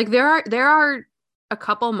 Like there are a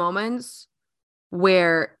couple moments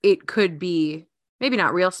where it could be maybe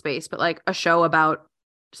not real space, but like a show about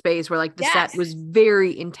space where like the set was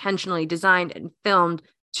very intentionally designed and filmed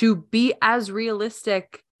to be as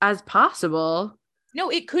realistic as possible. No,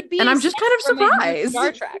 it could be. And I'm just kind of surprised.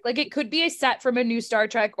 Star Trek. Like it could be a set from a new Star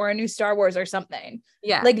Trek or a new Star Wars or something.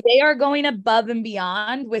 Yeah. Like they are going above and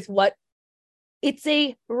beyond with what it's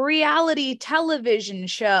a reality television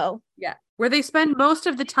show. Yeah. Where they spend most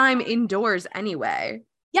of the time indoors anyway.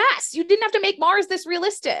 Yes. You didn't have to make Mars this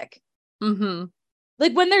realistic. Mm-hmm.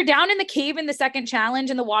 Like when they're down in the cave in the second challenge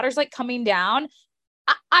and the water's like coming down,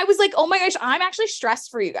 I was like, oh my gosh, I'm actually stressed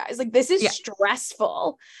for you guys. Like this is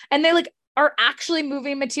stressful. And they like are actually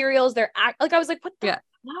moving materials. They're like, I was like, what the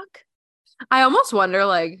fuck? I almost wonder,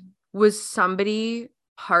 like, was somebody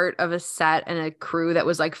part of a set and a crew that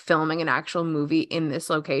was like filming an actual movie in this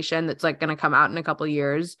location that's like going to come out in a couple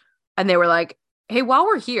years? And they were like, hey, while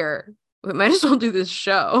we're here, we might as well do this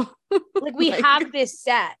show. Like we have this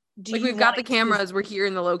set. Like we've got the cameras. We're here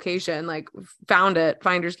in the location. Like found it.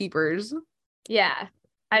 Finders keepers. Yeah.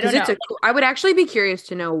 I don't know. I would actually be curious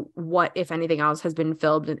to know what, if anything else, has been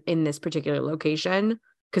filmed in this particular location,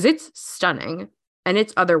 because it's stunning and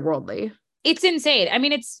it's otherworldly. It's insane. I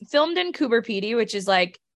mean, it's filmed in Coober Pedy, which is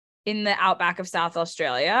like in the outback of South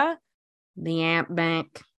Australia. The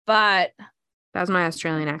outback. But that was my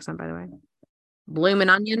Australian accent, by the way. Bloomin'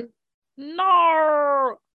 onion.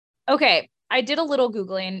 No. Okay. I did a little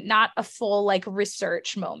Googling, not a full like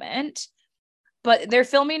research moment, but they're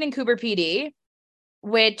filming in Coober Pedy,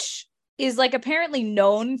 which is like apparently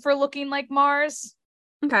known for looking like Mars.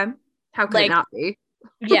 Okay. How could like, it not be?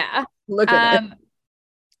 Yeah. Look at it.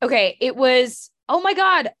 Okay. It was, oh my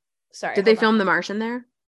God. Sorry. Did they film The Martian there?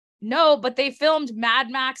 No, but they filmed Mad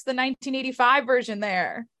Max, the 1985 version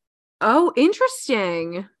there. Oh,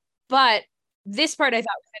 interesting. But this part I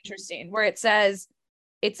thought was interesting, where it says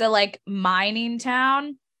it's a like mining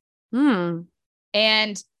town.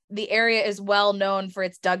 And the area is well known for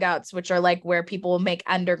its dugouts, which are like where people make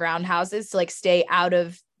underground houses to like stay out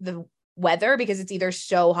of the weather because it's either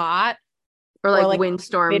so hot or like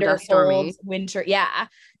windstorm, dust stormy, winter. Yeah.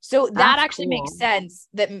 So that actually makes sense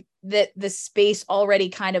that the space already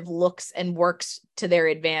kind of looks and works to their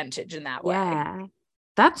advantage in that way. Yeah.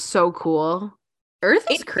 That's so cool. Earth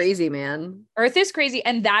is crazy, man. Earth is crazy.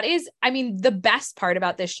 And that is, I mean, the best part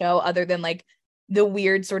about this show, other than like the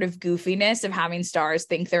weird sort of goofiness of having stars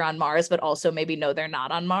think they're on Mars, but also maybe know they're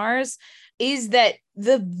not on Mars, is that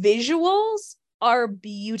the visuals are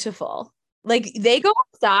beautiful. Like they go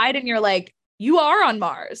outside and you're like, you are on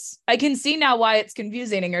Mars. I can see now why it's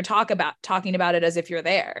confusing and you're talking about it as if you're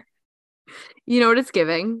there. You know what it's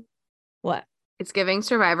giving? What? It's giving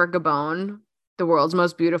Survivor Gabon, the world's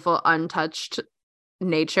most beautiful, untouched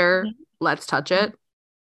nature. Let's touch it.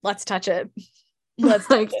 Let's touch it. Let's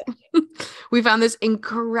touch it. We found this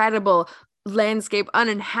incredible landscape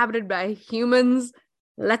uninhabited by humans.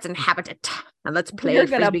 Let's inhabit it. And let's play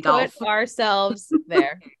frisbee golf. Put ourselves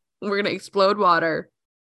there. We're gonna explode water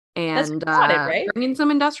and right? bring in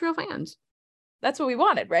some industrial fans. That's what we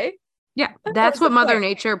wanted, right? Yeah, that's what Mother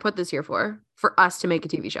Nature put this here for us to make a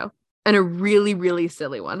TV show, and a really, really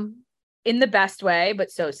silly one. In the best way,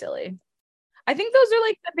 but so silly. I think those are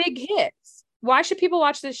like the big hits. Why should people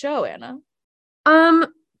watch this show, Anna?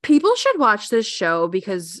 People should watch this show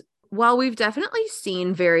because while we've definitely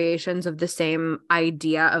seen variations of the same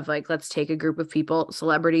idea of like, let's take a group of people,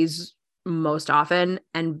 celebrities most often,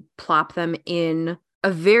 and plop them in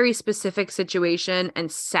a very specific situation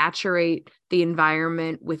and saturate the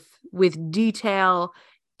environment with detail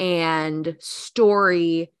and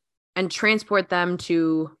story and transport them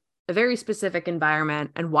to a very specific environment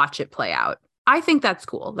and watch it play out. I think that's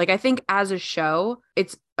cool. Like, I think as a show,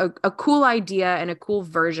 it's a cool idea and a cool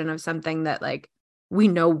version of something that like we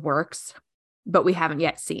know works, but we haven't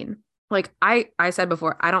yet seen. Like I said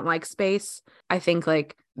before, I don't like space. I think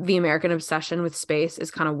like the American obsession with space is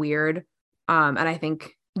kind of weird. And I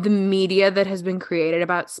think the media that has been created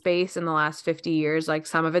about space in the last 50 years, like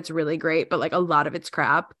some of it's really great, but like a lot of it's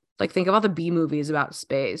crap. Like think of all the B movies about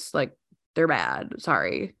space. Like they're bad.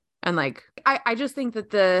 Sorry. And like, I just think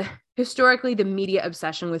that historically the media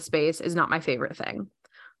obsession with space is not my favorite thing,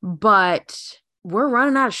 but we're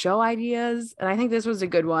running out of show ideas. And I think this was a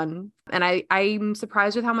good one. And I'm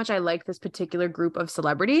surprised with how much I like this particular group of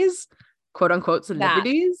celebrities, quote unquote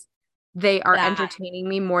celebrities. They are entertaining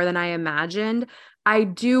me more than I imagined. I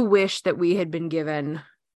do wish that we had been given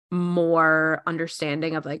more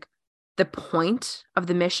understanding of like the point of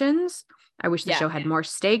the missions. I wish the show had more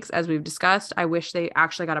stakes, as we've discussed. I wish they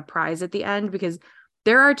actually got a prize at the end, because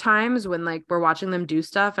there are times when like we're watching them do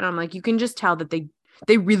stuff and I'm like, you can just tell that they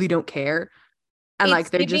really don't care. And It's like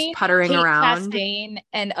they're just giving puttering Kate around. Chastain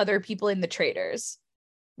and other people in The Traitors,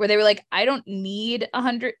 where they were like, I don't need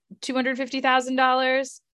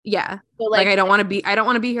 $250,000. Yeah. But Like like, I don't want to be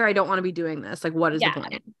here. I don't want to be doing this. Like, what is the yeah,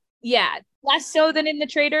 point? yeah, less so than in The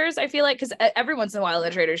Traitors, I feel like, because every once in a while in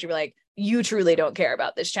The Traitors, you'd be like, you truly don't care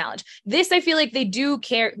about this challenge. This, I feel like they do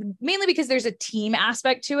care, mainly because there's a team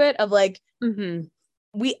aspect to it of like, Mm-hmm.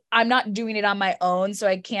 I'm not doing it on my own, so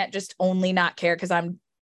I can't just only not care because I'm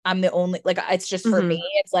the only, like, it's just for Mm-hmm. me.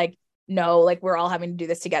 It's like, no, like we're all having to do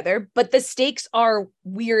this together. But the stakes are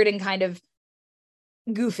weird and kind of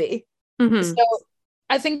goofy. Mm-hmm. So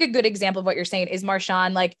I think a good example of what you're saying is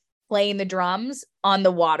Marshawn like playing the drums on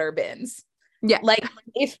the water bins. Yeah. Like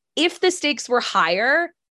if the stakes were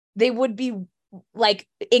higher, they would be like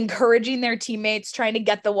encouraging their teammates, trying to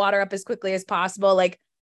get the water up as quickly as possible, like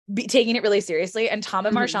taking it really seriously. And Tom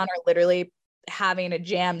and Mm-hmm. Marshawn are literally having a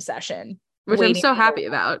jam session, Which I'm waiting so for the happy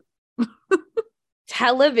about.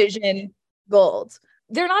 television gold.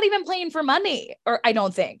 They're not even playing for money, or I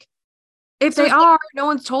don't think. If So they it's like, are, no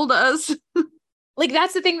one's told us.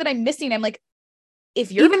 that's the thing that I'm missing. I'm like,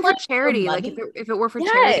 if you're Even for playing for charity, like money, if it were for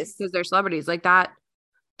charity yes. because they're celebrities, like that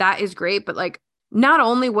is great. But like not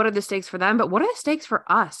only what are the stakes for them, but what are the stakes for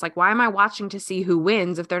us? Like, why am I watching to see who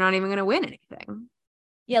wins if they're not even gonna win anything?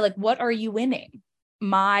 Yeah, like what are you winning?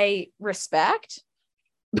 My respect?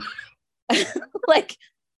 Like,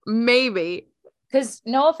 Maybe. because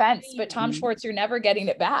no offense, but Tom Schwartz, you're never getting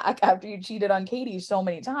it back after you cheated on Katie so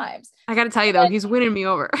many times. I gotta tell you though, And he's winning me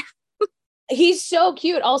over. he's so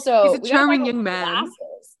cute. He's Also, a we gotta talk charming about young his man.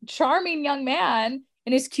 glasses. Charming young man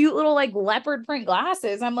and his cute little like leopard print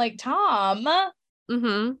glasses. I'm like, Tom,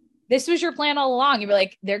 Mm-hmm. this was your plan all along. You'd be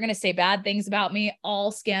like, they're gonna say bad things about me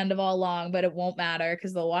all Scandival long, but it won't matter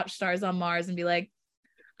because they'll watch Stars on Mars and be like,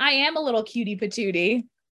 I am a little cutie patootie.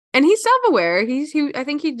 And he's self-aware. I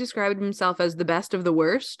think he described himself as the best of the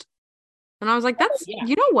worst. And I was like, Oh, that's yeah.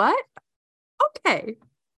 you know what? Okay.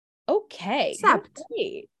 Okay. Accept. You're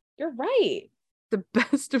right. You're right. The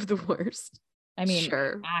best of the worst. I mean,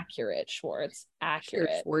 Sure. accurate, Schwartz. Sure,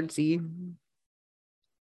 Accurate. Schwartzy.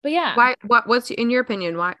 But yeah, What's in your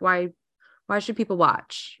opinion? Why should people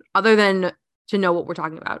watch other than to know what we're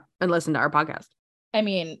talking about and listen to our podcast? I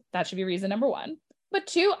mean, that should be reason number one. But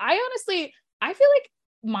two, I feel like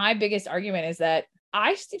my biggest argument is that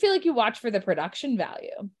I feel like you watch for the production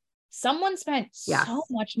value. Someone spent so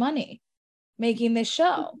much money making this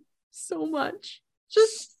show. So much.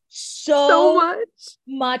 Just So much.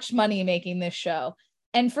 much money making this show.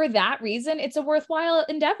 And for that reason, it's a worthwhile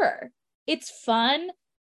endeavor. It's fun.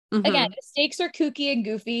 Mm-hmm. Again, the stakes are kooky and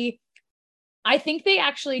goofy. I think they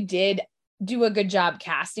actually did do a good job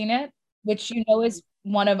casting it, which is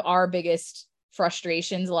one of our biggest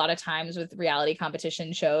frustrations a lot of times with reality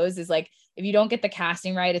competition shows is like, if you don't get the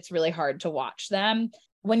casting right, it's really hard to watch them.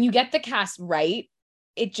 When you get the cast right,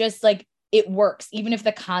 it just like, it works. Even if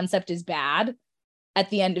the concept is bad, at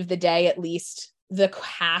the end of the day, at least the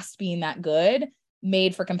cast being that good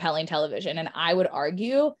made for compelling television. And I would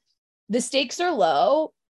argue the stakes are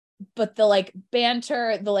low, but the like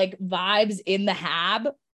banter, the like vibes in the hab,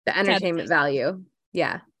 the entertainment value.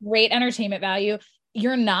 Yeah. Great entertainment value.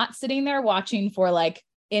 You're not sitting there watching for like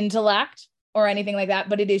intellect or anything like that,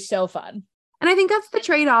 but it is so fun. And I think that's the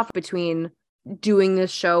trade-off between doing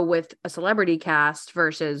this show with a celebrity cast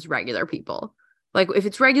versus regular people. Like if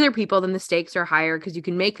it's regular people, then the stakes are higher because you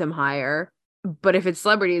can make them higher. But if it's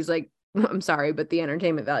celebrities, like, I'm sorry, but the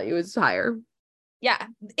entertainment value is higher. Yeah.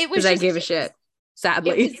 It was because I gave a shit.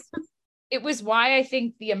 Sadly. It was why I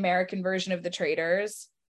think the American version of The Traitors,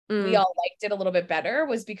 we all liked it a little bit better,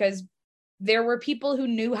 was because there were people who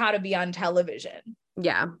knew how to be on television.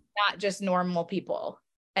 Yeah. Not just normal people.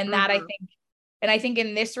 And that I think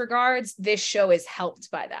in this regards, this show is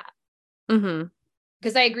helped by that.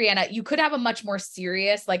 Because I agree, Anna, you could have a much more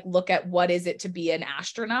serious, like, look at what is it to be an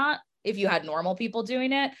astronaut if you had normal people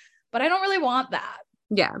doing it. But I don't really want that.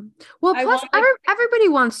 Yeah. Well, plus everybody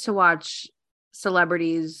wants to watch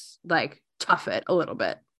celebrities like tough it a little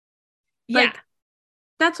bit. Yeah. Like,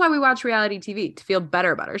 that's why we watch reality TV, to feel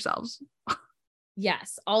better about ourselves.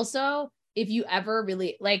 Yes. Also, if you ever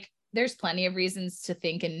really like, there's plenty of reasons to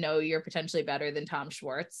think and know you're potentially better than Tom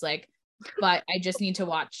Schwartz. Like, but I just need to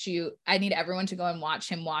watch you. I need everyone to go and watch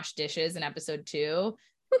him wash dishes in episode 2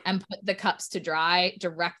 and put the cups to dry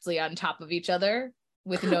directly on top of each other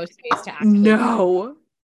with no space to actually. No.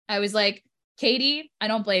 I was like, Katie, I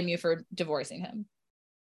don't blame you for divorcing him.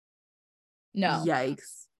 No.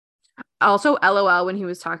 Yikes. Also, LOL when he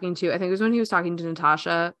was talking to, I think it was when he was talking to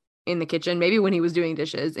Natasha in the kitchen, maybe when he was doing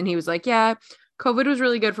dishes, and he was like, yeah, COVID was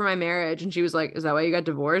really good for my marriage. And she was like, is that why you got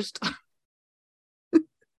divorced?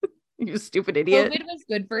 You stupid idiot. COVID was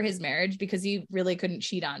good for his marriage because he really couldn't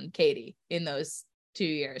cheat on Katie in those 2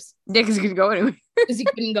 years. Yeah, because he could go anywhere. Because he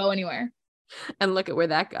couldn't go anywhere. And look at where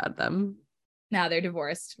that got them. Now they're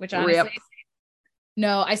divorced, which honestly, Rip.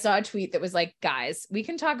 no, I saw a tweet that was like, guys, we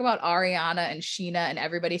can talk about Ariana and Sheena and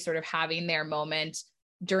everybody sort of having their moment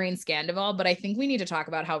during Scandival, but I think we need to talk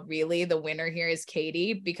about how really the winner here is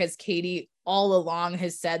Katie, because Katie all along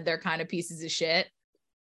has said they're kind of pieces of shit.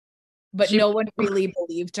 But no one really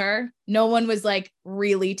believed her. No one was like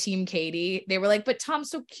really team Katie. They were like, but Tom's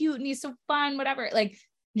so cute and he's so fun, whatever. Like,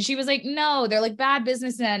 she was like, no, they're like bad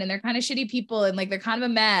businessmen and they're kind of shitty people and like they're kind of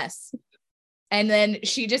a mess. And then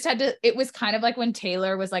she just had to, it was kind of like when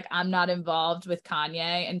Taylor was like, I'm not involved with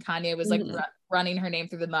Kanye, and Kanye was like running her name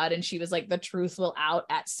through the mud, and she was like, the truth will out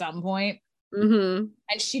at some point. And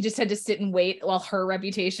she just had to sit and wait while her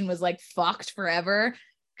reputation was like fucked forever.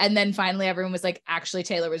 And then finally everyone was like, actually,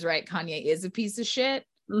 Taylor was right. Kanye is a piece of shit.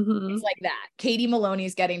 It's like that. Katie Maloney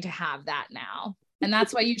is getting to have that now. And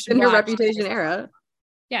that's why you should in her watch reputation era.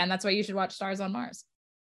 Yeah. And that's why you should watch Stars on Mars.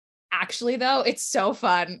 Actually, though, it's so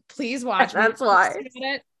fun. Please watch. That's why.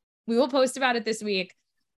 We will post about it this week.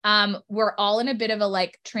 We're all in a bit of a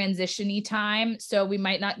like transition-y time. So we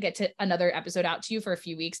might not get to another episode out to you for a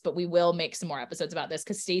few weeks, but we will make some more episodes about this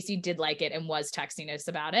because Stacey did like it and was texting us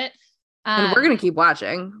about it. And we're going to keep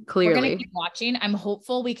watching, clearly. We're going to keep watching. I'm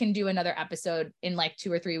hopeful we can do another episode in like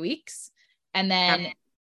 2 or 3 weeks. And then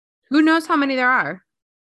who knows how many there are?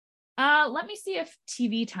 Let me see if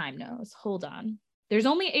TV Time knows. Hold on. There's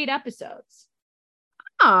only 8 episodes.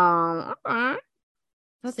 Oh, okay.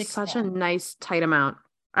 That's such a nice tight amount.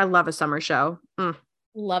 I love a summer show.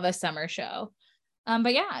 Love a summer show.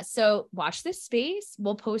 But yeah, so watch this space.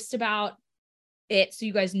 We'll post about it so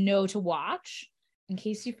you guys know to watch in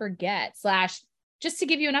case you forget, / just to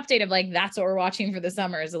give you an update of like, that's what we're watching for the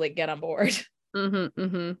summer, is to like get on board.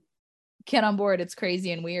 Get on board. It's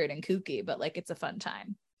crazy and weird and kooky, but like, it's a fun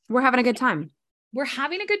time. We're having a good time. We're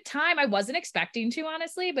having a good time. I wasn't expecting to,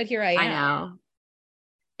 honestly, but here I am. I know.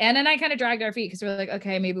 Anna and I kind of dragged our feet because we were like,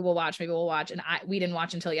 okay, maybe we'll watch. And we didn't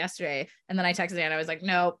watch until yesterday. And then I texted Anna. I was like,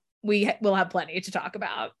 no, we'll have plenty to talk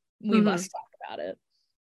about. We must talk about it.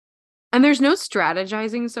 And there's no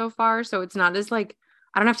strategizing so far. So it's not as like,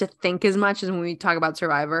 I don't have to think as much as when we talk about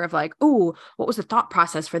Survivor of like, oh, what was the thought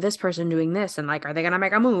process for this person doing this? And like, are they going to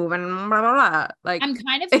make a move? And blah, blah, blah. Like, I'm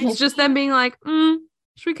kind of it's just them being like, should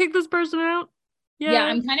we kick this person out? Yeah,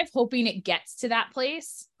 I'm kind of hoping it gets to that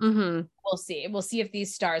place. We'll see. We'll see if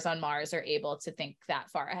these Stars on Mars are able to think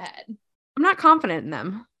that far ahead. I'm not confident in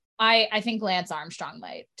them. I think Lance Armstrong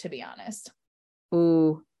might, to be honest.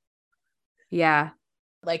 Ooh. Yeah.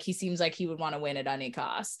 Like, he seems like he would want to win at any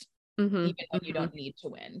cost, even when you don't need to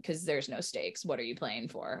win because there's no stakes. What are you playing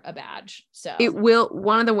for? A badge. So it will,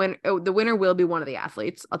 the winner will be one of the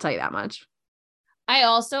athletes. I'll tell you that much. I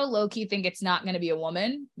also low-key think it's not going to be a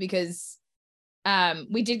woman because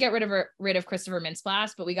we did get rid of Christopher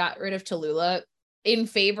Mintz-Plasse, but we got rid of Tallulah in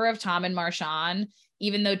favor of Tom and Marshawn,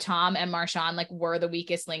 even though Tom and Marshawn like were the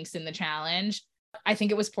weakest links in the challenge. I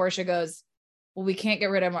think it was Portia goes, well, we can't get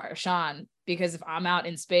rid of Marshawn because if I'm out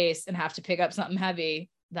in space and have to pick up something heavy,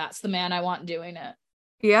 that's the man I want doing it.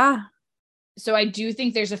 Yeah. So I do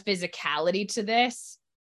think there's a physicality to this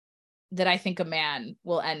that I think a man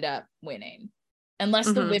will end up winning.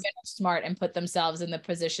 Unless the women are smart and put themselves in the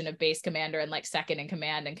position of base commander and like second in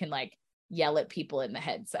command and can like yell at people in the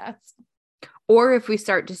headsets. Or if we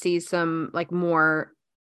start to see some like more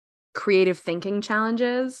creative thinking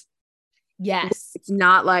challenges. Yes. It's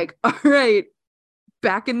not like, all right,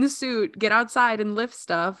 back in the suit, get outside and lift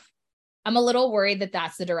stuff. I'm a little worried that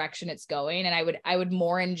that's the direction it's going. And I would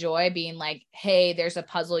more enjoy being like, hey, there's a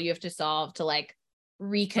puzzle you have to solve to like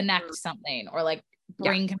reconnect something or like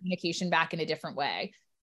bring communication back in a different way.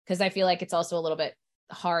 Cause I feel like it's also a little bit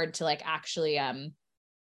hard to like actually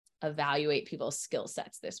evaluate people's skill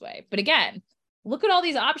sets this way. But again, look at all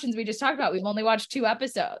these options we just talked about. We've only watched 2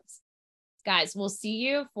 episodes. Guys, we'll see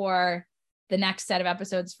you for the next set of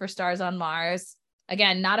episodes for Stars on Mars.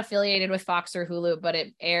 Again, not affiliated with Fox or Hulu, but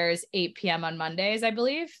it airs 8 p.m. on Mondays, I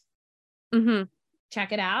believe.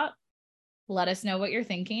 Check it out. Let us know what you're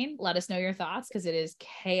thinking. Let us know your thoughts because it is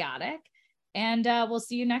chaotic. And we'll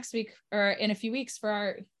see you next week or in a few weeks for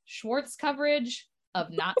our Schwartz coverage of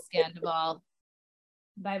Not Scandival.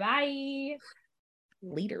 Bye-bye.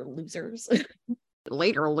 Later, losers.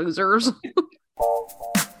 Later, losers.